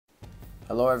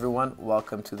Hello everyone,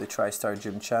 welcome to the Tristar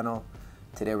Gym channel.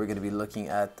 Today we're going to be looking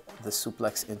at the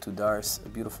suplex into Darce, a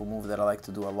beautiful move that I like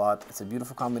to do a lot. It's a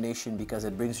beautiful combination because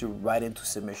it brings you right into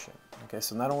submission. Okay,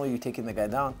 so not only are you taking the guy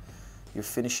down, you're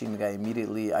finishing the guy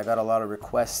immediately. I got a lot of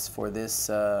requests for this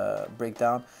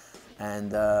breakdown,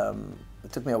 and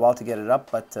it took me a while to get it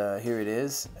up, but here it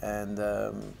is. And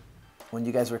when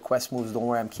you guys request moves, don't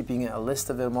worry, I'm keeping a list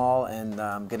of them all, and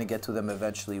I'm gonna get to them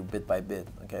eventually bit by bit.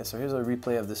 Okay, so here's a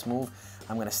replay of this move.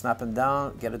 I'm gonna snap him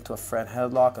down, get into a front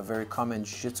headlock, a very common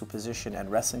jiu-jitsu position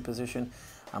and wrestling position.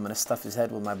 I'm gonna stuff his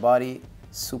head with my body,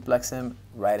 suplex him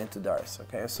right into Darce.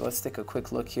 Okay, so let's take a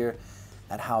quick look here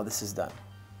at how this is done.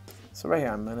 So right here,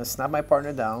 I'm gonna snap my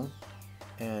partner down,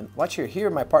 and watch here. Here,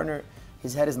 my partner,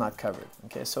 his head is not covered.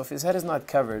 Okay, so if his head is not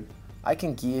covered, I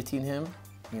can guillotine him.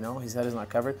 You know, his head is not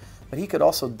covered, but he could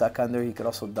also duck under. He could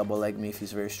also double leg me if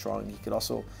he's very strong. He could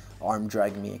also arm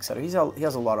drag me, etc. He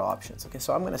has a lot of options. Okay,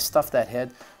 so I'm going to stuff that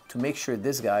head to make sure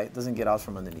this guy doesn't get out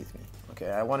from underneath me. Okay,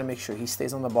 I want to make sure he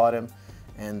stays on the bottom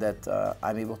and that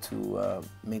I'm able to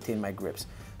maintain my grips.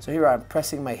 So here I'm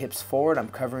pressing my hips forward. I'm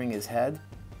covering his head.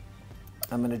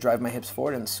 I'm going to drive my hips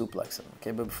forward and suplex him.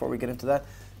 Okay, but before we get into that,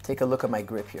 take a look at my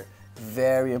grip here.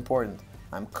 Very important.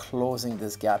 I'm closing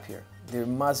this gap here. There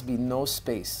must be no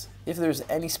space. If there's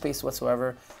any space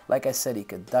whatsoever, like I said, he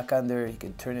could duck under, he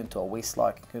could turn into a waist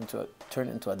lock, he could turn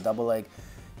into a double leg,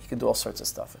 he could do all sorts of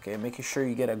stuff, okay? Making sure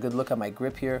you get a good look at my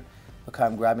grip here. Look how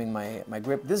I'm grabbing my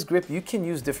grip. This grip, you can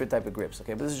use different type of grips,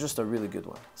 okay? But this is just a really good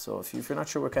one. So if you're not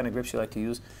sure what kind of grips you like to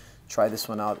use, try this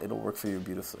one out. It'll work for you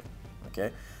beautifully,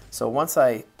 okay? So once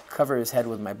I cover his head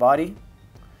with my body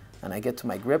and I get to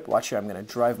my grip, watch here, I'm gonna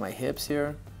drive my hips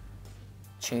here,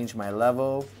 change my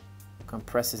level,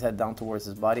 compress his head down towards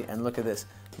his body, and look at this.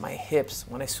 My hips,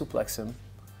 when I suplex him,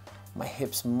 my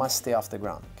hips must stay off the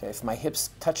ground. Okay, if my hips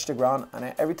touch the ground,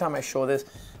 and every time I show this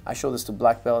to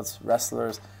black belts,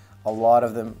 wrestlers, a lot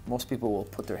of them, most people will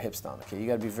put their hips down. Okay, you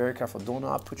gotta be very careful. Do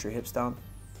not put your hips down,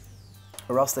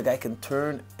 or else the guy can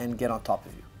turn and get on top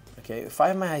of you. Okay, if I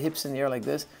have my hips in the air like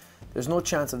this, there's no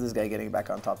chance of this guy getting back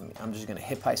on top of me. I'm just gonna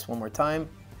hip heist one more time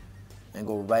and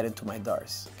go right into my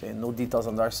Darce. Okay, no details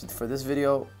on Darce for this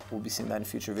video. We'll be seeing that in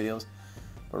future videos.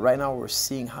 But right now we're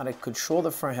seeing how to control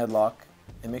the front headlock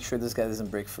and make sure this guy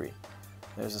doesn't break free.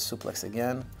 There's a suplex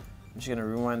again. I'm just gonna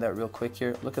rewind that real quick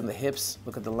here. Look at the hips,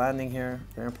 look at the landing here.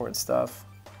 Very important stuff.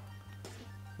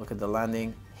 Look at the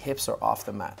landing. Hips are off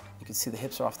the mat. You can see the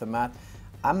hips are off the mat.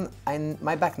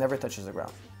 My back never touches the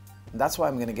ground. That's why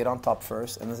I'm gonna get on top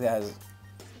first, and this guy has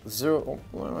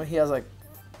he has like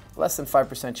less than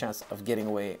 5% chance of getting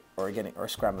away or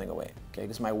scrambling away, okay?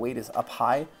 Because my weight is up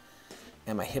high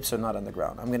and my hips are not on the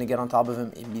ground. I'm gonna get on top of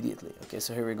him immediately. Okay,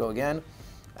 so here we go again.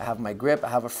 I have my grip, I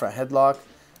have a front headlock.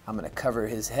 I'm gonna cover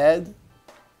his head.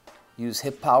 Use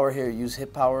hip power here, use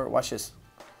hip power. Watch this.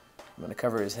 I'm gonna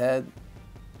cover his head.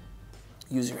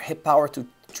 Use your hip power to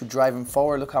drive him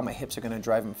forward. Look how my hips are gonna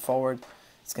drive him forward.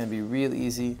 It's gonna be real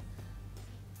easy.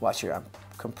 Watch here, I'm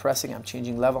compressing, I'm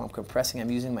changing level, I'm compressing,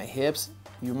 I'm using my hips.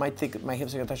 You might think my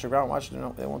hips are gonna touch the ground. Watch,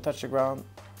 no, they won't touch the ground.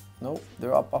 No,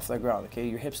 they're up off the ground, okay?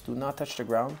 Your hips do not touch the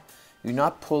ground. You're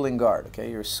not pulling guard, okay?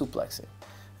 You're suplexing.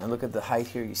 And look at the height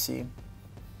here, you see.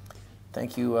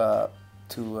 Thank you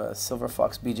to Silver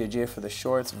Fox BJJ for the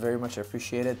shorts, very much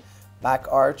appreciated. Back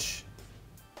arch,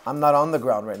 I'm not on the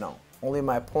ground right now. Only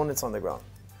my opponent's on the ground.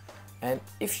 And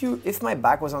if my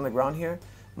back was on the ground here,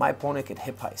 my opponent could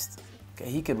hip heist. Okay,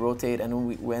 he could rotate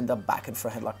and we end up back in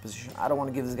front headlock position. I don't want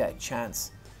to give this guy a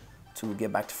chance to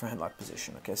get back to front headlock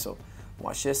position. Okay, so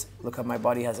watch this. Look how my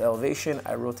body has elevation.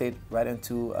 I rotate right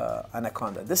into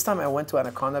Anaconda. This time I went to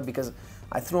Anaconda because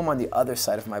I threw him on the other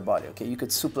side of my body. Okay, you could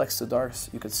suplex to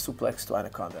Darce, you could suplex to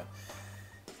Anaconda.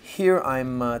 Here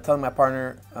I'm telling my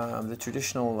partner the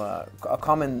traditional, a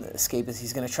common escape is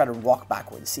he's going to try to walk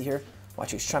backwards. See here?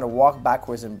 Watch, he's trying to walk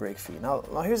backwards and break free. Now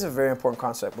here's a very important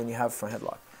concept when you have front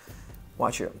headlock.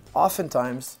 Watch here.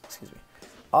 Oftentimes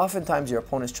your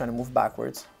opponent's trying to move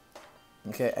backwards,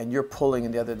 okay, and you're pulling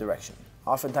in the other direction.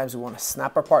 Oftentimes we want to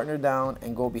snap our partner down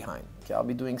and go behind. Okay, I'll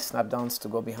be doing snap downs to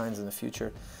go behinds in the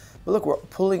future. But look, we're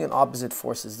pulling in opposite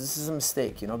forces. This is a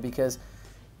mistake, you know, because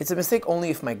it's a mistake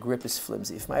only if my grip is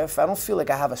flimsy. If I don't feel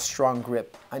like I have a strong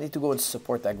grip, I need to go and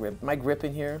support that grip. My grip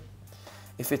in here,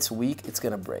 if it's weak, it's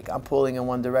gonna break. I'm pulling in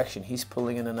one direction, he's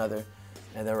pulling in another,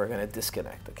 and then we're gonna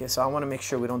disconnect. Okay, so I wanna make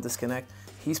sure we don't disconnect.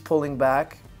 He's pulling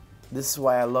back. This is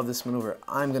why I love this maneuver.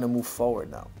 I'm gonna move forward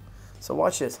now. So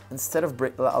watch this. Instead of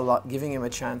giving him a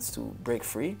chance to break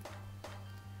free,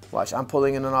 watch, I'm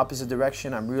pulling in an opposite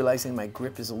direction. I'm realizing my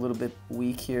grip is a little bit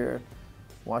weak here.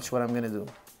 Watch what I'm gonna do.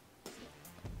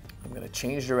 I'm gonna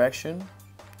change direction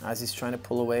as he's trying to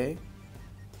pull away.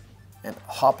 and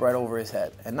hop right over his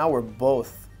head. And now we're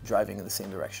both driving in the same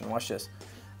direction. Watch this.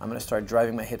 I'm gonna start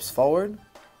driving my hips forward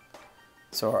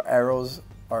so our arrows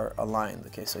are aligned.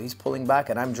 Okay, so he's pulling back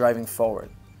and I'm driving forward.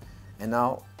 And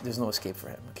now there's no escape for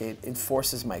him. Okay, it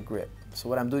enforces my grip. So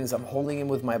what I'm doing is I'm holding him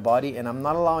with my body and I'm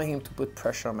not allowing him to put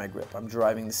pressure on my grip. I'm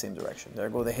driving the same direction. There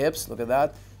go the hips, look at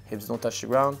that. Hips don't touch the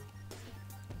ground.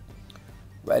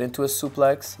 Right into a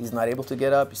suplex. He's not able to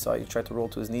get up. You saw he tried to roll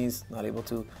to his knees, not able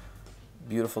to.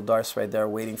 Beautiful Darce right there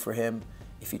waiting for him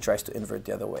if he tries to invert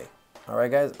the other way. All right,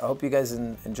 guys, I hope you guys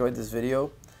enjoyed this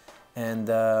video. And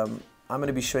I'm going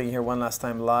to be showing you here one last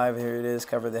time live. Here it is,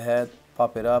 cover the head,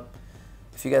 pop it up.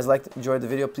 If you guys enjoyed the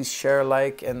video, please share,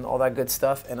 like, and all that good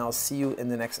stuff. And I'll see you in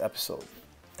the next episode.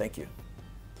 Thank you.